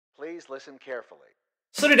Please listen carefully.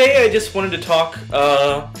 So today I just wanted to talk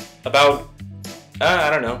about, I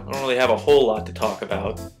don't know, I don't really have a whole lot to talk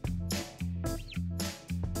about.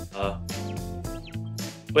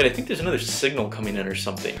 Wait, I think there's another signal coming in or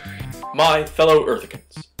something. My fellow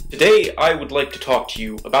Earthicans, today I would like to talk to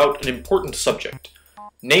you about an important subject.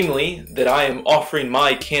 Namely, that I am offering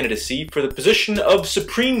my candidacy for the position of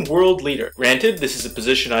Supreme World Leader. Granted, this is a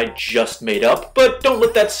position I just made up, but don't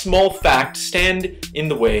let that small fact stand in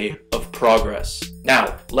the way of progress.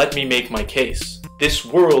 Now, let me make my case. This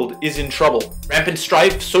world is in trouble. Rampant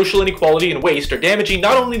strife, social inequality, and waste are damaging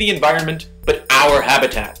not only the environment, but our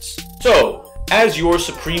habitats. So, as your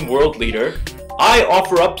Supreme World Leader, I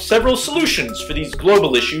offer up several solutions for these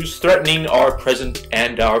global issues threatening our present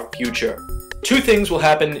and our future. Two things will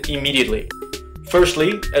happen immediately.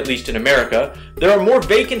 Firstly, at least in America, there are more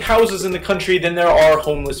vacant houses in the country than there are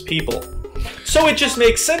homeless people. So it just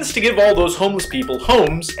makes sense to give all those homeless people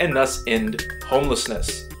homes and thus end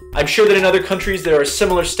homelessness. I'm sure that in other countries there are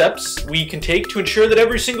similar steps we can take to ensure that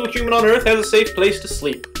every single human on Earth has a safe place to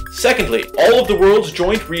sleep. Secondly, all of the world's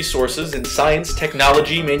joint resources in science,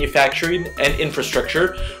 technology, manufacturing, and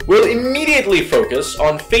infrastructure will immediately focus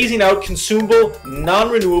on phasing out consumable,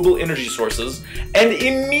 non-renewable energy sources and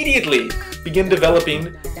immediately begin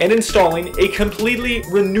developing and installing a completely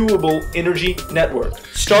renewable energy network,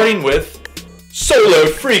 starting with solar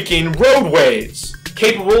freaking roadways,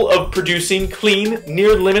 capable of producing clean,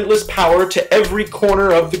 near-limitless power to every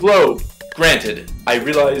corner of the globe. Granted, I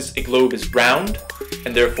realize a globe is round,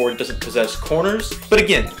 and therefore it doesn't possess corners, but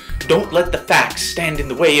again, don't let the facts stand in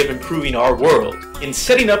the way of improving our world. In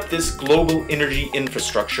setting up this global energy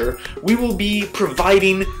infrastructure, we will be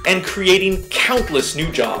providing and creating countless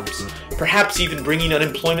new jobs, perhaps even bringing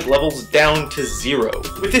unemployment levels down to zero.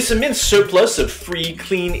 With this immense surplus of free,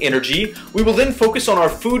 clean energy, we will then focus on our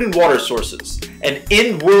food and water sources, and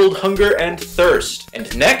end world hunger and thirst.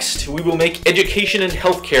 And next, we will make education and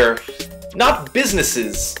healthcare not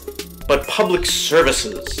businesses, but public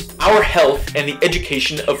services. Our health and the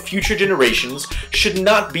education of future generations should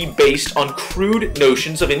not be based on crude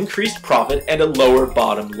notions of increased profit and a lower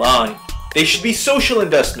bottom line. They should be social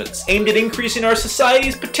investments aimed at increasing our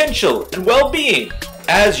society's potential and well-being.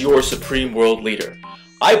 As your Supreme World Leader,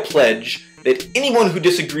 I pledge that anyone who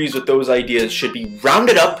disagrees with those ideas should be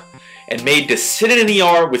rounded up and made to sit in an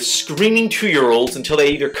ER with screaming 2-year-olds until they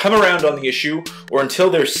either come around on the issue or until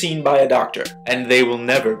they're seen by a doctor. And they will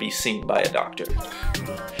never be seen by a doctor.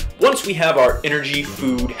 Once we have our energy,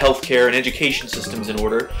 food, healthcare, and education systems in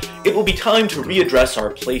order, it will be time to readdress our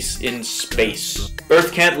place in space.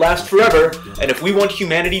 Earth can't last forever, and if we want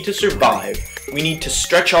humanity to survive, we need to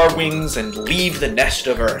stretch our wings and leave the nest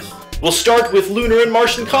of Earth. We'll start with lunar and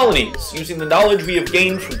Martian colonies, using the knowledge we have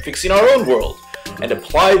gained from fixing our own world, and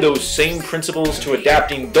apply those same principles to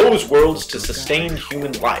adapting those worlds to sustain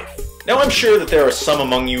human life. Now I'm sure that there are some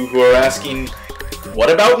among you who are asking,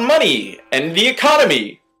 what about money and the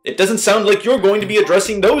economy? It doesn't sound like you're going to be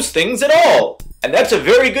addressing those things at all. And that's a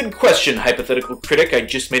very good question, hypothetical critic I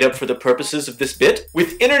just made up for the purposes of this bit.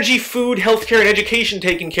 With energy, food, healthcare, and education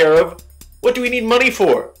taken care of, what do we need money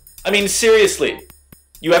for? I mean, seriously.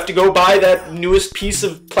 You have to go buy that newest piece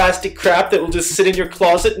of plastic crap that will just sit in your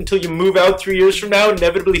closet until you move out 3 years from now and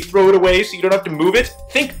inevitably throw it away so you don't have to move it?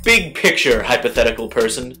 Think big picture, hypothetical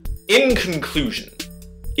person. In conclusion,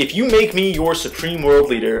 if you make me your Supreme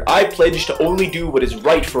World Leader, I pledge to only do what is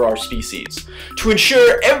right for our species, to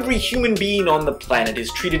ensure every human being on the planet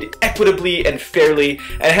is treated equitably and fairly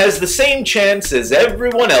and has the same chance as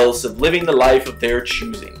everyone else of living the life of their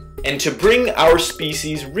choosing, and to bring our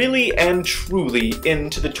species really and truly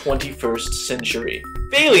into the 21st century.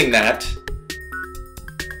 Failing that,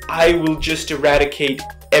 I will just eradicate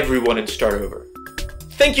everyone and start over.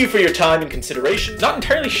 Thank you for your time and consideration. Not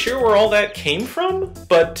entirely sure where all that came from,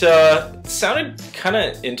 but it sounded kind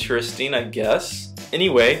of interesting, I guess.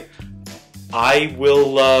 Anyway, I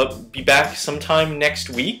will be back sometime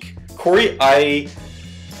next week. Corey, I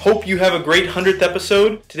hope you have a great 100th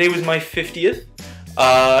episode. Today was my 50th.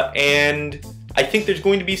 And I think there's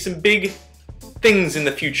going to be some big things in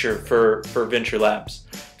the future for Venture Labs.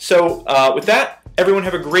 So with that, everyone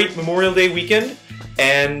have a great Memorial Day weekend,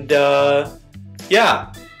 and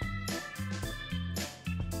yeah,